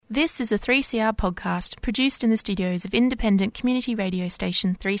This is a 3CR podcast produced in the studios of independent community radio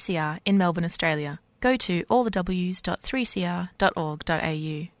station 3CR in Melbourne, Australia. Go to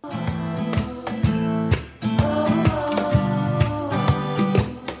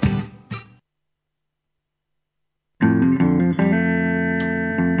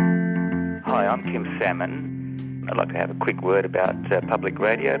Hi, I'm Kim Salmon. I'd like to have a quick word about public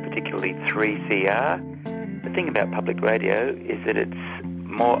radio, particularly 3CR. The thing about public radio is that it's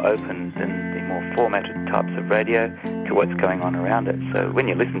more open than the more formatted types of radio to what's going on around it. So when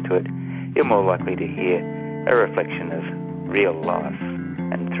you listen to it, you're more likely to hear a reflection of real life.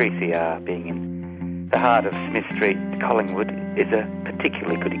 And 3CR, being in the heart of Smith Street, Collingwood, is a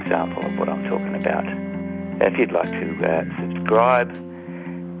particularly good example of what I'm talking about. If you'd like to subscribe,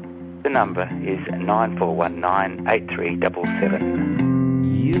 the number is 9419 8377.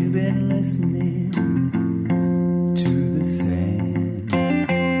 You've been listening to the sand. You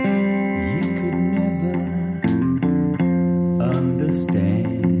could never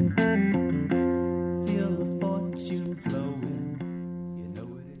understand. Feel the fortune flowing. You know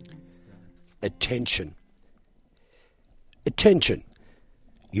it is. Attention. Attention.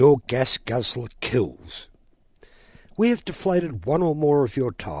 Your gas guzzler kills. We have deflated one or more of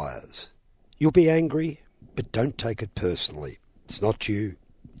your tyres. You'll be angry, but don't take it personally. It's not you,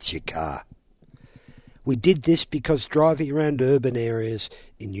 it's your car. We did this because driving around urban areas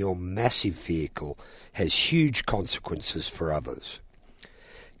in your massive vehicle has huge consequences for others.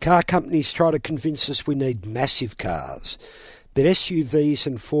 Car companies try to convince us we need massive cars, but SUVs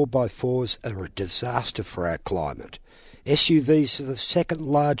and 4x4s are a disaster for our climate. SUVs are the second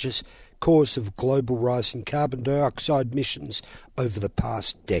largest cause of global rise in carbon dioxide emissions over the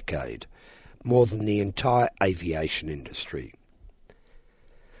past decade, more than the entire aviation industry.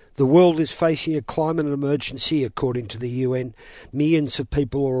 The world is facing a climate emergency, according to the UN. Millions of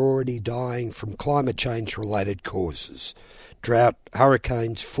people are already dying from climate change-related causes: drought,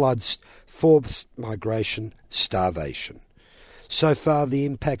 hurricanes, floods, forced migration, starvation. So far, the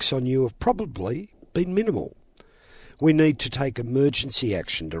impacts on you have probably been minimal. We need to take emergency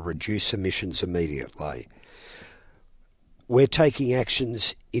action to reduce emissions immediately. We're taking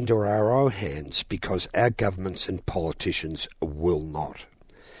actions into our own hands because our governments and politicians will not.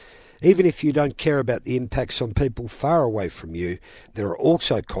 Even if you don't care about the impacts on people far away from you, there are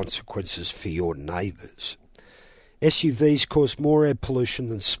also consequences for your neighbours. SUVs cause more air pollution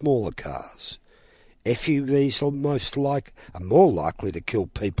than smaller cars. SUVs are more likely to kill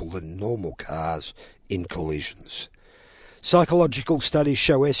people than normal cars in collisions. Psychological studies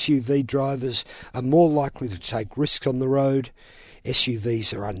show SUV drivers are more likely to take risks on the road.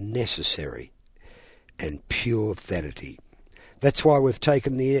 SUVs are unnecessary and pure vanity. That's why we've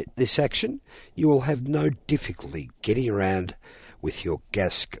taken this action. You will have no difficulty getting around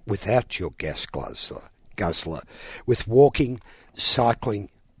without your gas guzzler, with walking, cycling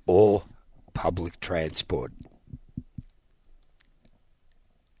or public transport.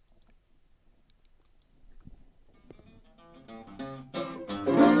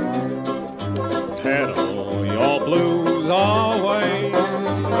 Pedal your blues away.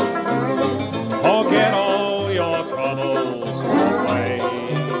 Forget all your troubles away.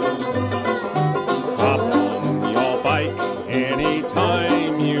 Hop on your bike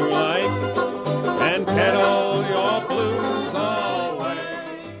anytime you like and pedal your blues away.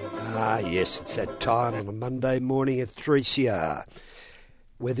 Ah, yes, it's that time on a Monday morning at 3CR.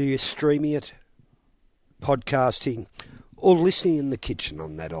 Whether you're streaming it, podcasting, or listening in the kitchen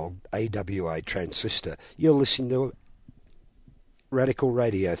on that old AWA transistor, you're listening to Radical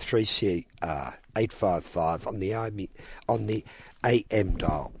Radio 3CR 855 on the AM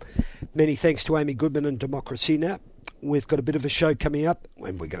dial. Many thanks to Amy Goodman and Democracy Now! We've got a bit of a show coming up,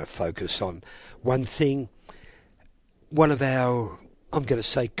 and we're going to focus on one thing, one of our, I'm going to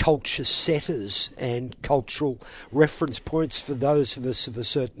say, culture setters and cultural reference points for those of us of a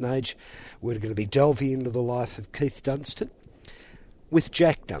certain age. We're going to be delving into the life of Keith Dunstan with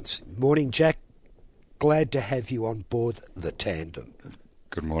Jack Dunstan. Morning, Jack. Glad to have you on board the tandem.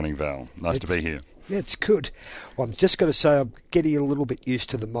 Good morning, Val. Nice to be here. That's good. Well, I'm just going to say I'm getting a little bit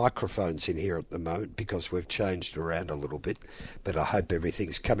used to the microphones in here at the moment because we've changed around a little bit, but I hope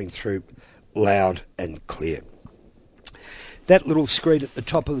everything's coming through loud and clear. That little screen at the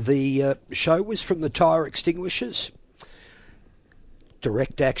top of the show was from the tyre extinguishers.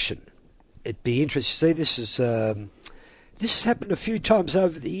 Direct action. It'd be interesting to see this has happened a few times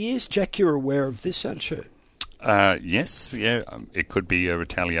over the years. Jack, you're aware of this, aren't you? Yes, yeah. It could be a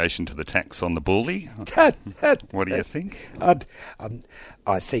retaliation to the tax on the bully. What do you think? I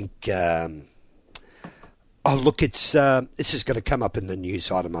think Oh, look, this is going to come up in the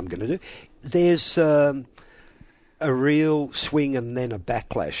news item I'm going to do. There's a real swing and then a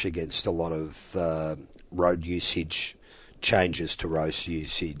backlash against a lot of road usage, changes to road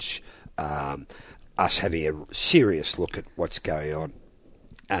usage, us having a serious look at what's going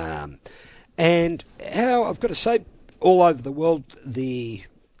on. And how, I've got to say, all over the world, the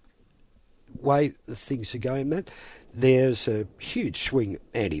way the things are going, Matt, there's a huge swing,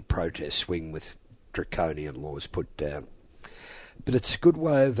 anti-protest swing with draconian laws put down. But it's a good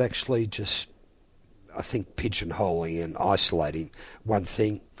way of actually just, I think, pigeonholing and isolating one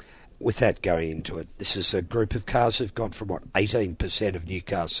thing without going into it. This is a group of cars that have gone from, 18% of new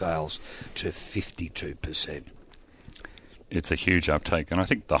car sales to 52%. It's a huge uptake, and I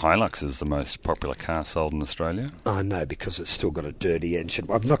think the Hilux is the most popular car sold in Australia. I know, because it's still got a dirty engine.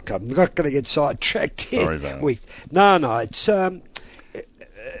 I'm not going to get sidetracked here. Sorry about it. No, it's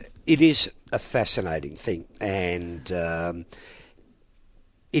it is a fascinating thing, and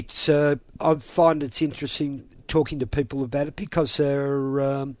it's I find it's interesting talking to people about it because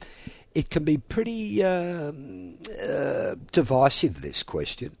it can be pretty divisive, this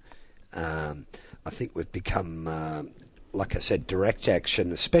question. I think we've become, like I said, direct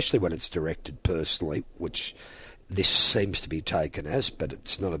action, especially when it's directed personally, which this seems to be taken as, but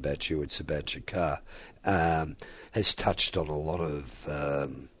it's not about you, it's about your car, has touched on a lot of,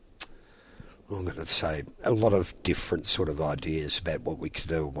 I'm going to say, a lot of different sort of ideas about what we can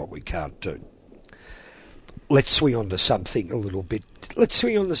do and what we can't do. Let's swing on to something a little bit. Let's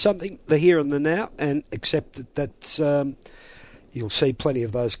swing on to something, the here and the now, and accept that that's, you'll see plenty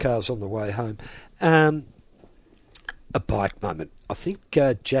of those cars on the way home. A bike moment. I think,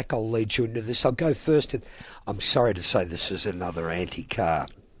 Jack, I'll lead you into this. I'll go first. And I'm sorry to say this is another anti-car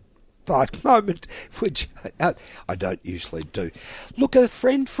bike moment, which I don't usually do. Look, a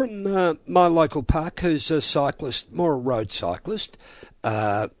friend from my local park who's a cyclist, more a road cyclist,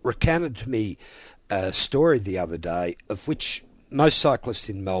 recounted to me a story the other day of which most cyclists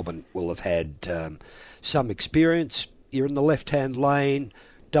in Melbourne will have had some experience. You're in the left-hand lane,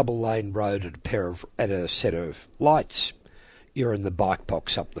 double lane road at a set of lights. You're in the bike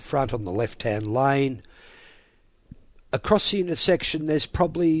box up the front on the left-hand lane. Across the intersection, there's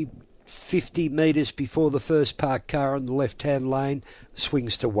probably 50 metres before the first parked car on the left-hand lane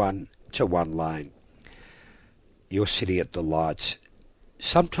swings to one lane. You're sitting at the lights.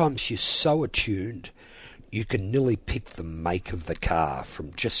 Sometimes you're so attuned you can nearly pick the make of the car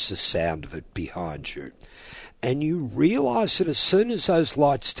from just the sound of it behind you. And you realise that as soon as those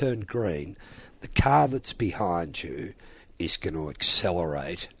lights turn green, the car that's behind you is going to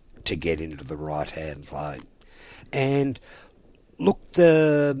accelerate to get into the right-hand lane. And look,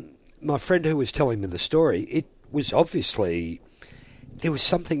 my friend who was telling me the story, it was obviously,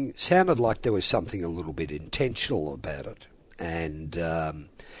 sounded like there was something a little bit intentional about it. And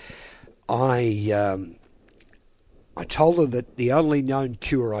I told her that the only known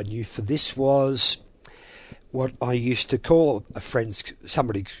cure I knew for this was what I used to call,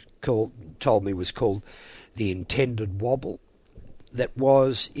 told me was called the intended wobble. That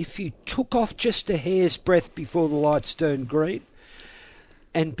was, if you took off just a hair's breadth before the lights turned green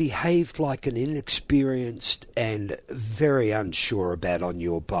and behaved like an inexperienced and very unsure about on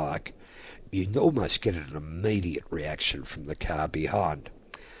your bike, you'd almost get an immediate reaction from the car behind.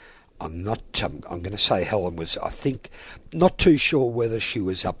 I'm going to say Helen was, I think, not too sure whether she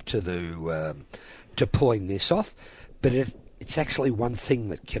was up to to pulling this off, but it's actually one thing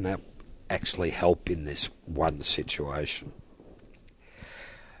that can actually help in this one situation.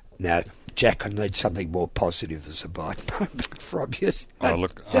 Now, Jack, I need something more positive as a bike moment from you. Oh,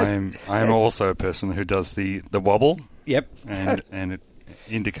 look, I'm also a person who does the wobble. Yep. And it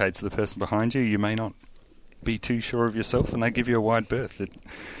indicates to the person behind you may not be too sure of yourself, and they give you a wide berth.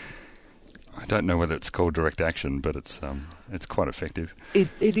 I don't know whether it's called direct action, but it's quite effective. It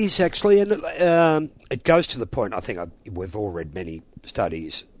is actually, and it goes to the point. I think we've all read many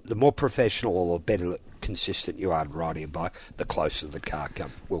studies. The more professional or the better consistent you are in riding a bike, the closer the car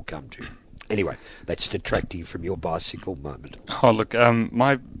will come to you. Anyway, that's detracting from your bicycle moment. Oh, look,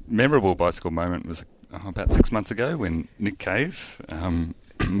 my memorable bicycle moment was about 6 months ago when Nick Cave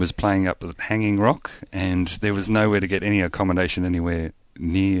was playing up at Hanging Rock, and there was nowhere to get any accommodation anywhere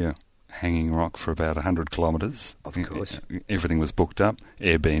near Hanging Rock for about 100 kilometres. Of course. Everything was booked up.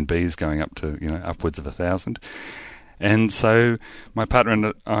 Airbnbs going up to, upwards of 1,000. And so my partner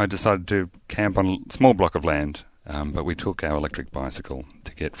and I decided to camp on a small block of land, but we took our electric bicycle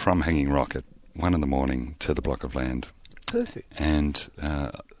to get from Hanging Rock at 1 a.m. to the block of land. Perfect. And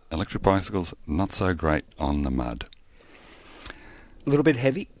electric bicycles, not so great on the mud. A little bit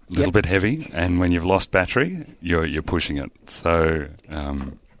heavy? little bit heavy, and when you've lost battery, you're pushing it. So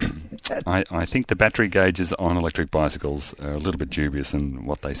I think the battery gauges on electric bicycles are a little bit dubious in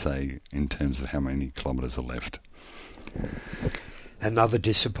what they say in terms of how many kilometres are left. Another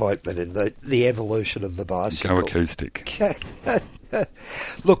disappointment in the evolution of the bicycle. Go acoustic.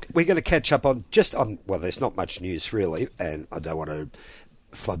 Look, we're going to catch up on well, there's not much news really, and I don't want to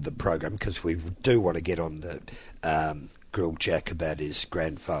flood the program because we do want to get on to grill Jack about his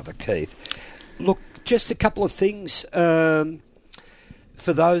grandfather Keith. Look, just a couple of things for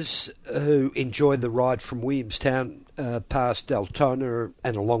those who enjoy the ride from Williamstown past Altona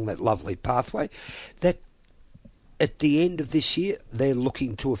and along that lovely pathway. That at the end of this year, they're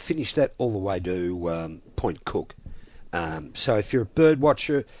looking to finish that all the way to Point Cook. So if you're a bird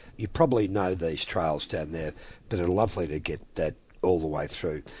watcher, you probably know these trails down there, but it's lovely to get that all the way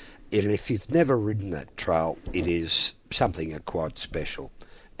through. And if you've never ridden that trail, it is something quite special.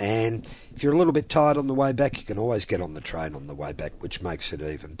 And if you're a little bit tired on the way back, you can always get on the train on the way back, which makes it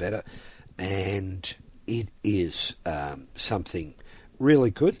even better. And it is something really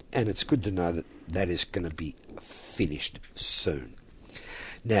good, and it's good to know that that is going to be finished soon.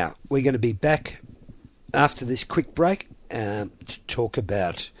 Now, we're going to be back after this quick break to talk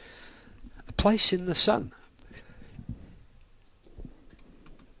about A Place in the Sun.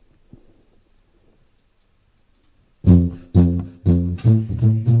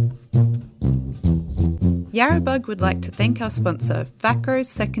 Yarrabug would like to thank our sponsor, Vacro's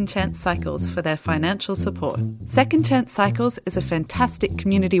Second Chance Cycles, for their financial support. Second Chance Cycles is a fantastic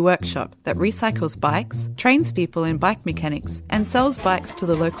community workshop that recycles bikes, trains people in bike mechanics, and sells bikes to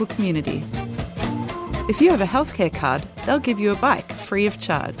the local community. If you have a healthcare card, they'll give you a bike free of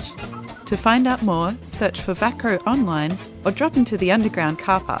charge. To find out more, search for Vacro online or drop into the underground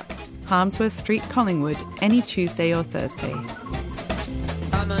car park, Harmsworth Street, Collingwood, any Tuesday or Thursday.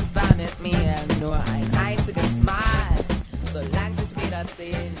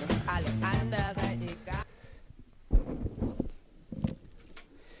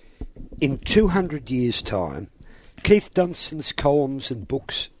 In 200 years' time, Keith Dunstan's columns and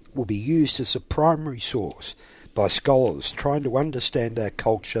books will be used as a primary source by scholars trying to understand our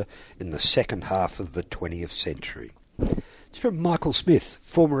culture in the second half of the 20th century. It's from Michael Smith,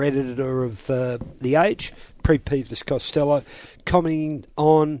 former editor of The Age, pre-Peters Costello, commenting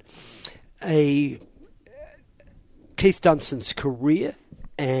on Keith Dunstan's career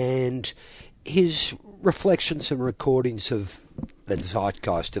and his reflections and recordings of the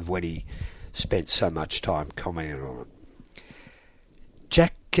zeitgeist of when he spent so much time commenting on it.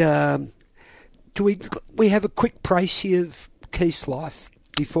 Jack, do we have a quick précis of Keith's life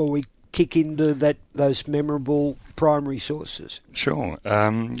before we kick into those memorable primary sources? Sure.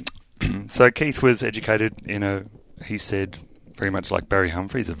 So Keith was educated in he said, very much like Barry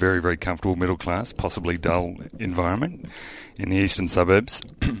Humphries, a very, very comfortable middle class, possibly dull environment in the eastern suburbs.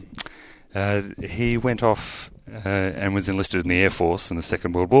 He went off and was enlisted in the Air Force in the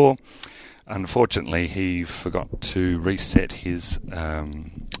Second World War. Unfortunately, he forgot to reset his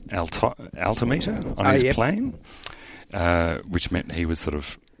altimeter on his plane, which meant he was sort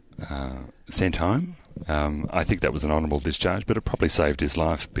of sent home. I think that was an honourable discharge, but it probably saved his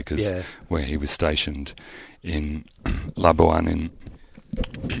life because where he was stationed in Labuan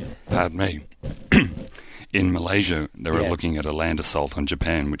in Malaysia, they were looking at a land assault on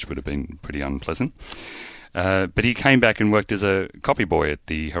Japan, which would have been pretty unpleasant. But he came back and worked as a copy boy at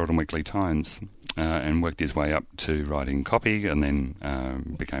the Herald and Weekly Times and worked his way up to writing copy and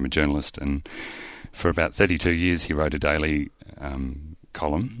then became a journalist. And for about 32 years, he wrote a daily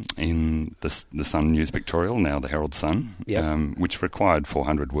column in the Sun News Pictorial, now the Herald Sun, which required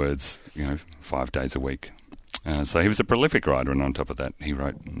 400 words, 5 days a week. So he was a prolific writer, and on top of that, he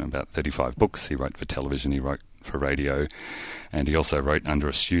wrote about 35 books. He wrote for television, he wrote for radio, and he also wrote under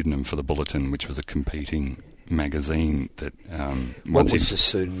a pseudonym for the Bulletin, which was a competing magazine that... what was the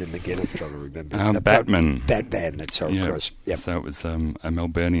pseudonym again? I'm trying to remember. Batman. Batman, that's how it was. Yep. So it was a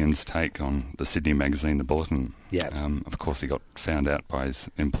Melburnian's take on the Sydney magazine, the Bulletin. Yeah. Of course, he got found out by his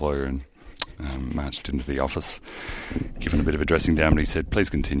employer and marched into the office, given a bit of a dressing down, but he said, please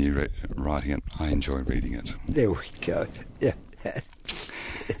continue writing it. I enjoy reading it. There we go. Yeah.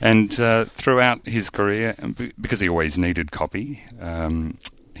 And throughout his career, because he always needed copy,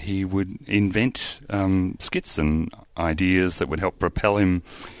 he would invent skits and ideas that would help propel him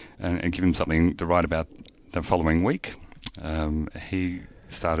and give him something to write about the following week. He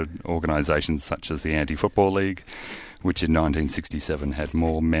started organisations such as the Anti-Football League, which in 1967 had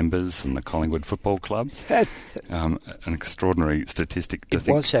more members than the Collingwood Football Club. An extraordinary statistic to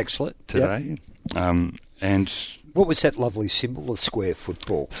think was excellent today. And What was that lovely symbol? The square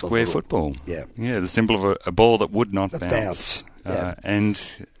football. square football. Yeah. Yeah, the symbol of a ball that would not bounce. bounce. Yeah.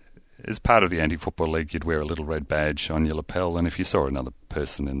 And as part of the Anti-Football League, you'd wear a little red badge on your lapel, and if you saw another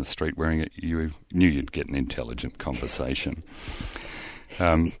person in the street wearing it, you knew you'd get an intelligent conversation.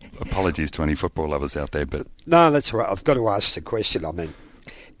 Apologies to any football lovers out there, but... No, that's all right. I've got to ask the question. I mean,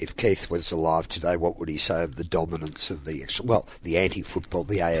 if Keith was alive today, what would he say of the dominance of the anti-football,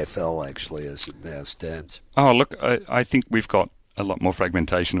 the AFL, actually, as it now stands? Oh, look, I think we've got a lot more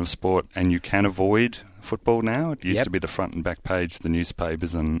fragmentation of sport, and you can avoid football now. It used to be the front and back page, the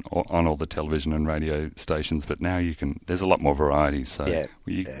newspapers, and on all the television and radio stations, but now you can. There's a lot more variety, so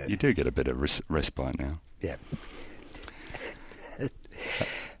you do get a bit of respite now. Yeah.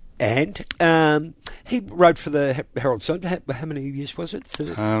 And he wrote for the Herald Sun. How many years was it?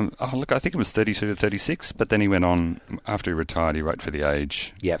 I think it was 32 to 36, but then he went on, after he retired, he wrote for The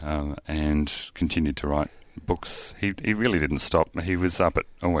Age, and continued to write books. He really didn't stop. He was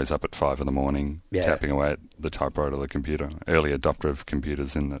always up at 5 a.m, tapping away at the typewriter or the computer. Early adopter of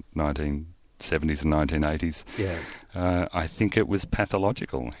computers in the 1970s and 1980s. Yeah. I think it was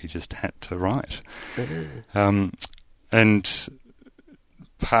pathological. He just had to write. And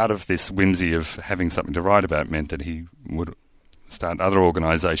part of this whimsy of having something to write about meant that he would start other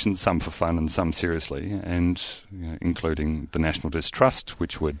organisations, some for fun and some seriously, and including the National Distrust,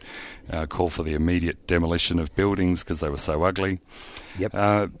 which would call for the immediate demolition of buildings because they were so ugly. Yep.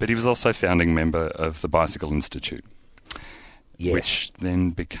 But he was also founding member of the Bicycle Institute, which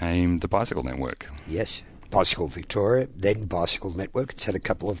then became the Bicycle Network. Yes. Bicycle Victoria, then Bicycle Network. It's had a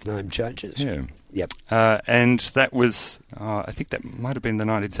couple of name changes. Yeah. Yep. And that was, I think that might have been the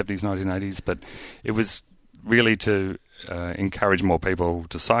 1970s, 1980s, but it was really to encourage more people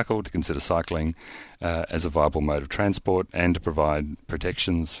to cycle, to consider cycling as a viable mode of transport, and to provide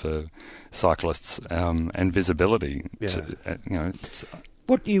protections for cyclists and visibility. Yeah.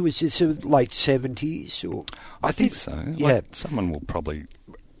 What year was this? Late 70s? Or I think so. Yeah. Someone will probably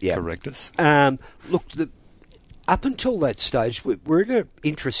correct us. Look, up until that stage, we're in an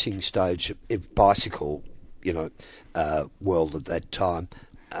interesting stage of bicycle, world at that time.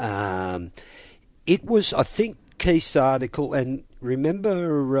 It was, I think, Keith's article, and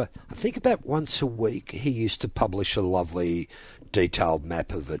remember, I think about once a week he used to publish a lovely detailed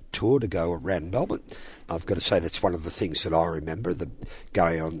map of a tour to go around Melbourne. I've got to say that's one of the things that I remember,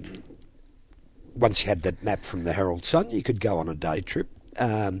 going on. Once you had that map from the Herald Sun, you could go on a day trip.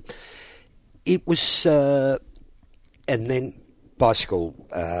 It was, and then Bicycle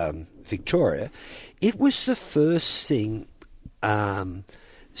Victoria, it was the first thing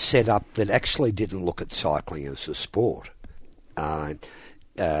set up that actually didn't look at cycling as a sport.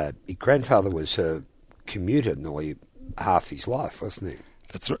 Your grandfather was a commuter nearly half his life, wasn't he?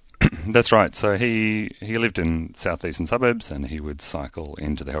 That's right. That's right. So he lived in southeastern suburbs, and he would cycle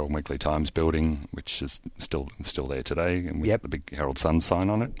into the Herald Weekly Times building, which is still there today, and with the big Herald Sun sign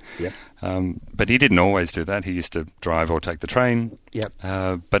on it. Yep. But he didn't always do that. He used to drive or take the train.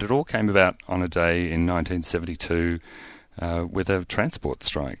 Yep. But it all came about on a day in 1972 with a transport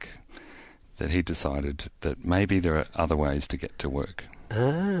strike that he decided that maybe there are other ways to get to work.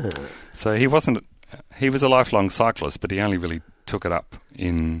 So he was a lifelong cyclist, but he only really took it up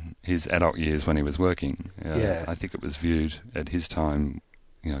in his adult years when he was working. I think it was viewed at his time,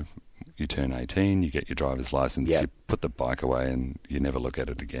 you turn 18, you get your driver's licence, you put the bike away and you never look at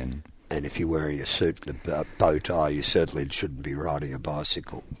it again. And if you're wearing a suit and a bow tie, you certainly shouldn't be riding a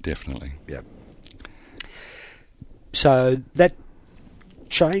bicycle. Definitely. Yeah. So that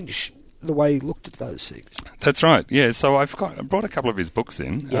changed the way he looked at those things. That's right. Yeah. So I brought a couple of his books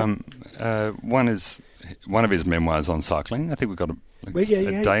in. Yep. One is one of his memoirs on cycling. I think we've got a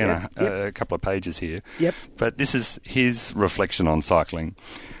day and a couple of pages here. Yep. But this is his reflection on cycling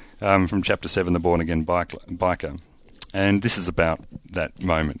from Chapter 7, The Born Again Biker. And this is about that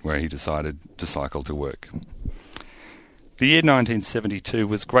moment where he decided to cycle to work. The year 1972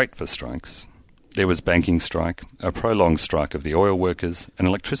 was great for strikes. There was banking strike, a prolonged strike of the oil workers, an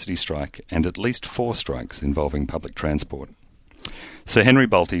electricity strike, and at least 4 strikes involving public transport. Sir Henry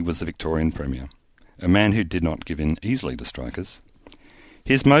Bolte was the Victorian Premier, a man who did not give in easily to strikers.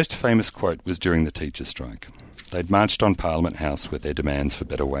 His most famous quote was during the teachers' strike. They'd marched on Parliament House with their demands for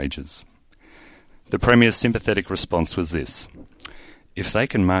better wages. The Premier's sympathetic response was this: "If they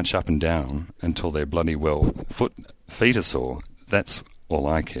can march up and down until they're bloody well feet are sore, that's all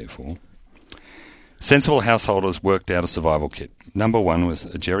I care for." Sensible householders worked out a survival kit. Number 1 was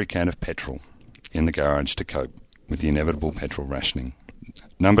a jerry can of petrol in the garage to cope with the inevitable petrol rationing.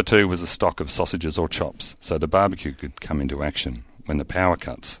 Number 2 was a stock of sausages or chops, so the barbecue could come into action when the power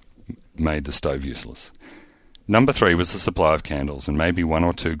cuts made the stove useless. Number 3 was the supply of candles and maybe 1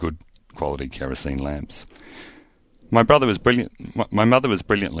 or 2 good quality kerosene lamps. My mother was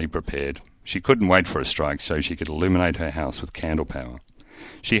brilliantly prepared. She couldn't wait for a strike so she could illuminate her house with candle power.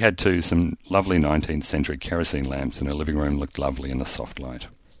 She had too some lovely 19th century kerosene lamps, and her living room looked lovely in the soft light.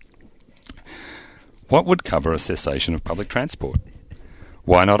 What would cover a cessation of public transport?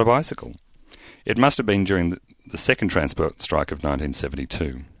 Why not a bicycle? It must have been during the second transport strike of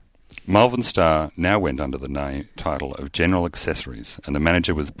 1972. Malvern Star now went under the title of General Accessories, and the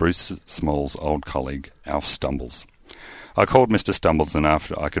manager was Bruce Small's old colleague, Alf Stumbles. I called Mr. Stumbles and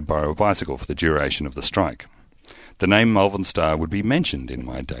asked if I could borrow a bicycle for the duration of the strike. The name Malvern Star would be mentioned in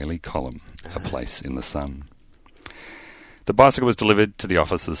my daily column, A Place in the Sun. The bicycle was delivered to the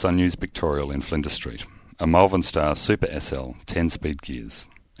office of the Sun News Pictorial in Flinders Street, a Malvern Star Super SL 10-speed gears.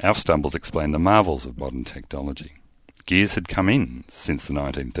 Alf Stumbles explained the marvels of modern technology. Gears had come in since the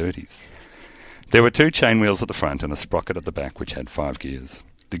 1930s. There were 2 chain wheels at the front and a sprocket at the back which had 5 gears.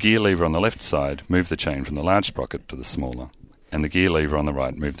 The gear lever on the left side moved the chain from the large sprocket to the smaller, and the gear lever on the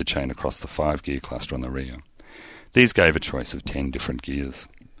right moved the chain across the 5-gear cluster on the rear. These gave a choice of 10 different gears.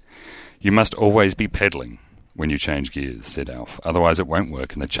 You must always be pedalling when you change gears, said Alf, otherwise it won't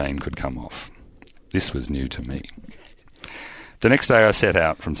work and the chain could come off. This was new to me. The next day I set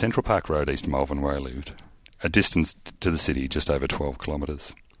out from Central Park Road, East Malvern, where I lived, a distance to the city just over 12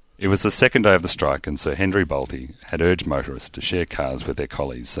 kilometres. It was the second day of the strike, and Sir Henry Bolte had urged motorists to share cars with their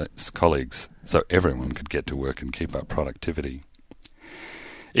colleagues so everyone could get to work and keep up productivity.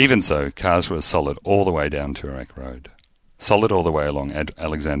 Even so, cars were solid all the way down Toorak Road, solid all the way along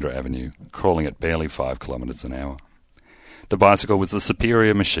Alexandra Avenue, crawling at barely 5 kilometres an hour. The bicycle was the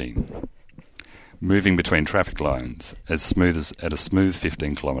superior machine, moving between traffic lines at a smooth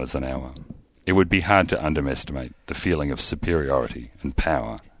 15 kilometres an hour. It would be hard to underestimate the feeling of superiority and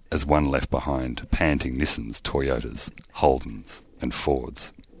power as one left behind panting Nissans, Toyotas, Holdens and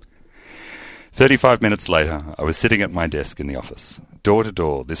Fords. 35 minutes later, I was sitting at my desk in the office. Door to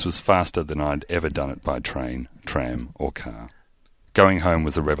door, this was faster than I'd ever done it by train, tram or car. Going home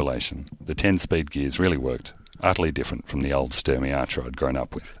was a revelation. The 10-speed gears really worked, utterly different from the old Sturmey Archer I'd grown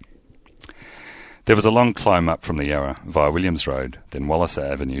up with. There was a long climb up from the Yarra via Williams Road, then Wallace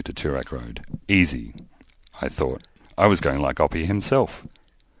Avenue to Toorak Road. Easy, I thought. I was going like Oppie himself.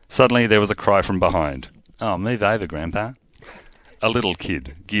 Suddenly there was a cry from behind. "Oh, move over, Grandpa." A little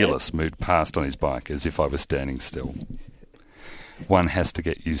kid, gearless, moved past on his bike as if I was standing still. One has to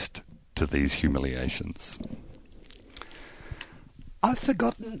get used to these humiliations. I've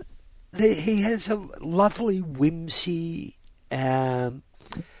forgotten that he has a lovely whimsy and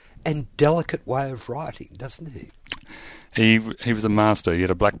delicate way of writing, doesn't he? He was a master. He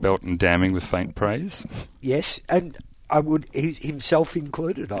had a black belt in damning with faint praise. Yes, and himself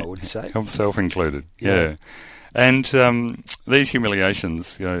included, I would say. Himself included, yeah. And these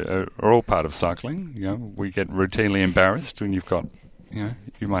humiliations, are all part of cycling. We get routinely embarrassed when you've got,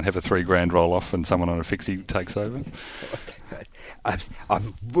 you might have a $3,000 roll off and someone on a fixie takes over.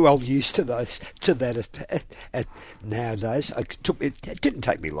 I'm well used to that nowadays. It didn't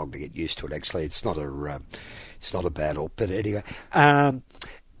take me long to get used to it. Actually, it's not a battle. But anyway,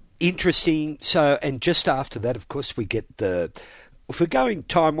 interesting. So, and just after that, of course, we get if we're going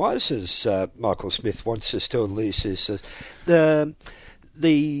time-wise, as Michael Smith wants us to, and Lee says, so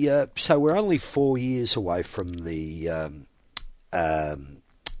we're only 4 years away from the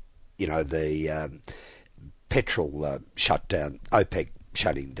petrol shutdown, OPEC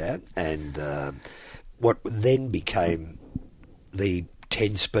shutting down, and what then became the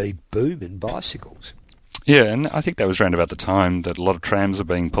 10-speed boom in bicycles. Yeah, and I think that was around about the time that a lot of trams were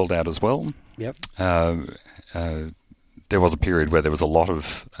being pulled out as well. Yep. There was a period where there was a lot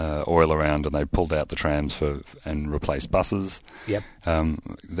of oil around, and they pulled out the trams and replaced buses. Yep.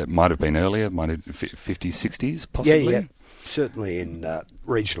 That might have been earlier, might have 50s, 60s, possibly. Yeah. Certainly in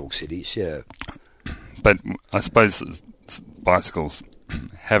regional cities, yeah. But I suppose bicycles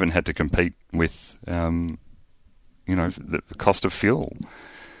haven't had to compete with, the cost of fuel.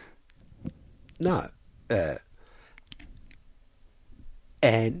 No.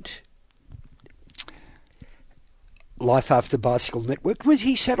 And Life After Bicycle Network.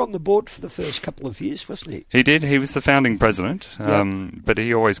 He sat on the board for the first couple of years, wasn't he? He did. He was the founding president, Yep. But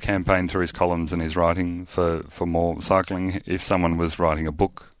he always campaigned through his columns and his writing for more cycling. If someone was writing a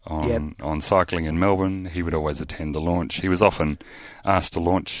book on cycling in Melbourne, he would always attend the launch. He was often asked to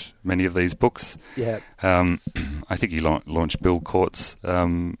launch many of these books. Yeah. I think he launched Bill Court's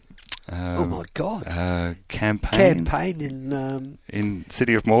Oh my God! Campaign in in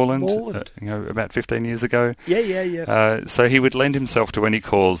city of Moreland, about 15 years ago. Yeah. So he would lend himself to any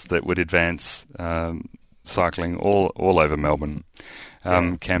cause that would advance cycling all over Melbourne,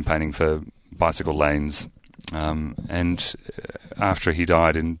 campaigning for bicycle lanes. And after he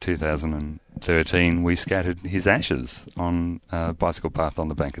died in 2013, we scattered his ashes on a bicycle path on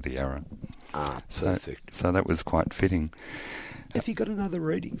the bank of the Yarra. Perfect. So that was quite fitting. Have you got another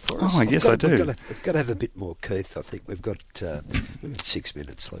reading for us? Oh, yes, I do. We've got to have a bit more, Keith. I think we've got 6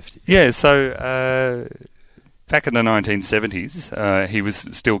 minutes left. Yeah, so back in the 1970s, he was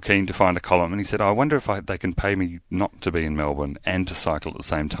still keen to find a column, and he said, I wonder if they can pay me not to be in Melbourne and to cycle at the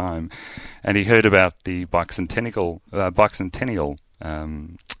same time. And he heard about the bicentennial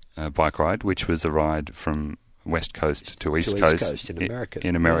bike ride, which was a ride from West Coast to East Coast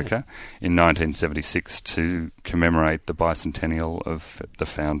in America. In 1976 to commemorate the bicentennial of the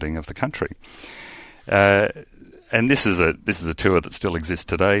founding of the country. And this is a tour that still exists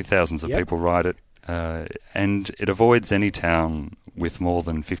today. Thousands of people ride it. And it avoids any town with more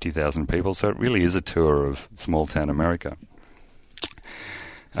than 50,000 people, so it really is a tour of small-town America.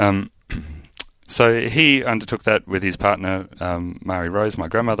 So he undertook that with his partner, Mary Rose, my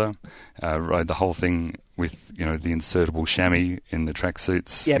grandmother, rode the whole thing with, the insertable chamois in the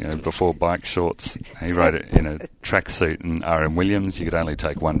tracksuits, before bike shorts. He rode it in a tracksuit and R.M. Williams. You could only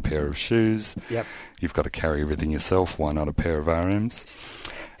take one pair of shoes. Yep. You've got to carry everything yourself. Why not a pair of RMs?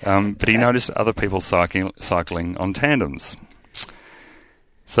 But he noticed other people cycling on tandems.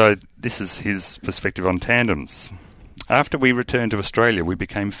 So this is his perspective on tandems. After we returned to Australia, we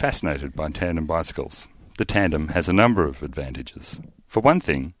became fascinated by tandem bicycles. The tandem has a number of advantages. For one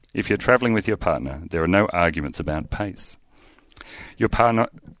thing, if you're travelling with your partner, there are no arguments about pace. Your partner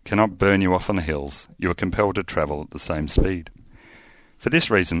cannot burn you off on the hills. You are compelled to travel at the same speed. For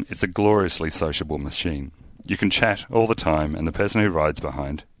this reason, it's a gloriously sociable machine. You can chat all the time, and the person who rides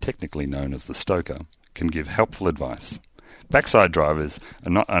behind, technically known as the stoker, can give helpful advice. Backside drivers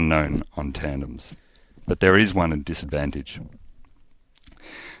are not unknown on tandems, but there is one disadvantage.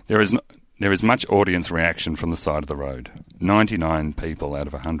 There is much audience reaction from the side of the road. 99 people out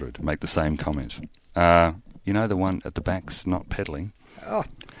of 100 make the same comment. The one at the back's not pedalling. Oh.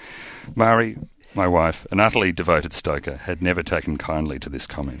 Mari, my wife, an utterly devoted stoker, had never taken kindly to this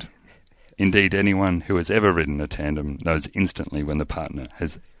comment. Indeed, anyone who has ever ridden a tandem knows instantly when the partner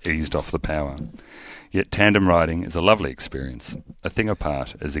has eased off the power. Yet tandem riding is a lovely experience, a thing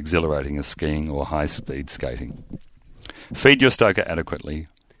apart as exhilarating as skiing or high-speed skating. Feed your stoker adequately,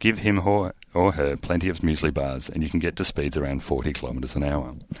 give him or her plenty of muesli bars, and you can get to speeds around 40 kilometres an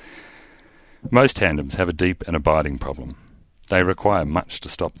hour. Most tandems have a deep and abiding problem. They require much to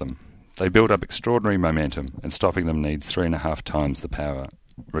stop them. They build up extraordinary momentum, and stopping them needs 3.5 times the power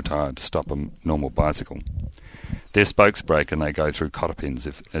required to stop a normal bicycle. Their spokes break and they go through cotter pins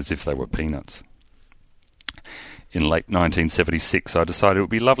as if they were peanuts. In late 1976, I decided it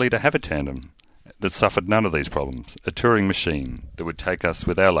would be lovely to have a tandem that suffered none of these problems, a touring machine that would take us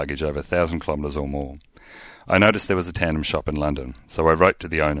with our luggage over 1,000 kilometres or more. I noticed there was a tandem shop in London, so I wrote to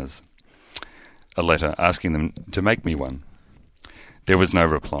the owners a letter asking them to make me one. There was no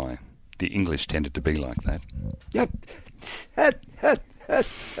reply. The English tended to be like that. Yep.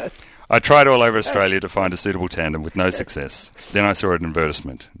 I tried all over Australia to find a suitable tandem with no success. Then I saw an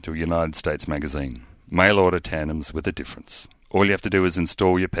advertisement to a United States magazine. Mail order tandems with a difference. All you have to do is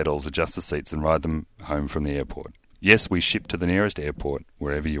install your pedals, adjust the seats and ride them home from the airport. Yes, we ship to the nearest airport,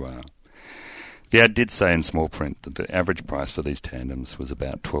 wherever you are. The ad did say in small print that the average price for these tandems was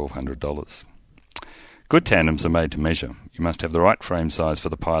about $1,200. Good tandems are made to measure. You must have the right frame size for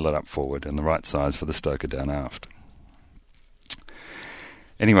the pilot up forward and the right size for the stoker down aft.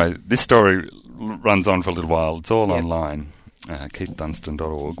 Anyway, this story runs on for a little while. It's all online,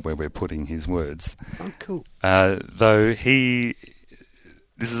 keithdunstan.org, where we're putting his words. Oh, cool. This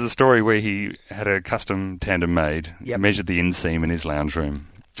is a story where he had a custom tandem made, measured the inseam in his lounge room,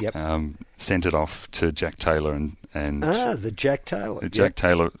 sent it off to Jack Taylor and the Jack Taylor. The Jack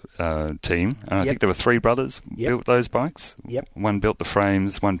Taylor team. I think there were 3 brothers built those bikes. Yep. One built the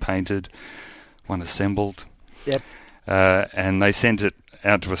frames, one painted, one assembled. Yep. And they sent it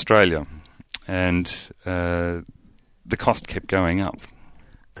out to Australia, and the cost kept going up.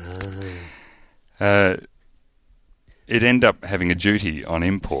 It ended up having a duty on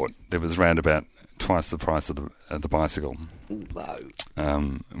import that was round about twice the price of the bicycle,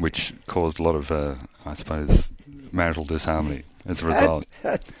 which caused a lot of, I suppose, marital disharmony as a result.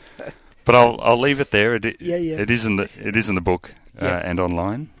 But I'll leave it there. It is in the book and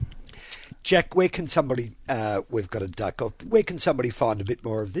online. Jack, where can somebody, we've got a duck off, where can somebody find a bit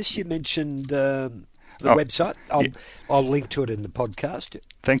more of this? You mentioned the website. I'll link to it in the podcast.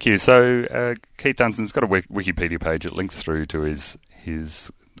 Thank you. So Keith Dunstan's got a Wikipedia page. It links through to his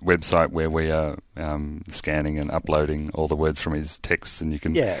website where we are scanning and uploading all the words from his texts, and you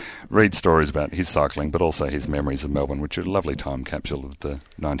can read stories about his cycling, but also his memories of Melbourne, which are a lovely time capsule of the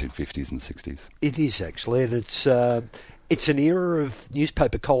 1950s and 60s. It is, actually, and it's an era of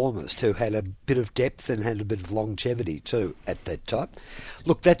newspaper columnists who had a bit of depth and had a bit of longevity too at that time.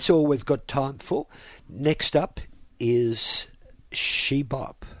 Look, that's all we've got time for. Next up is She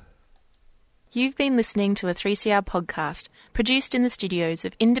Bop. You've been listening to a 3CR podcast produced in the studios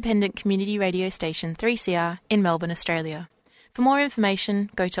of independent community radio station 3CR in Melbourne, Australia. For more information,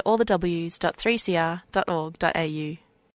 go to allthews.3cr.org.au.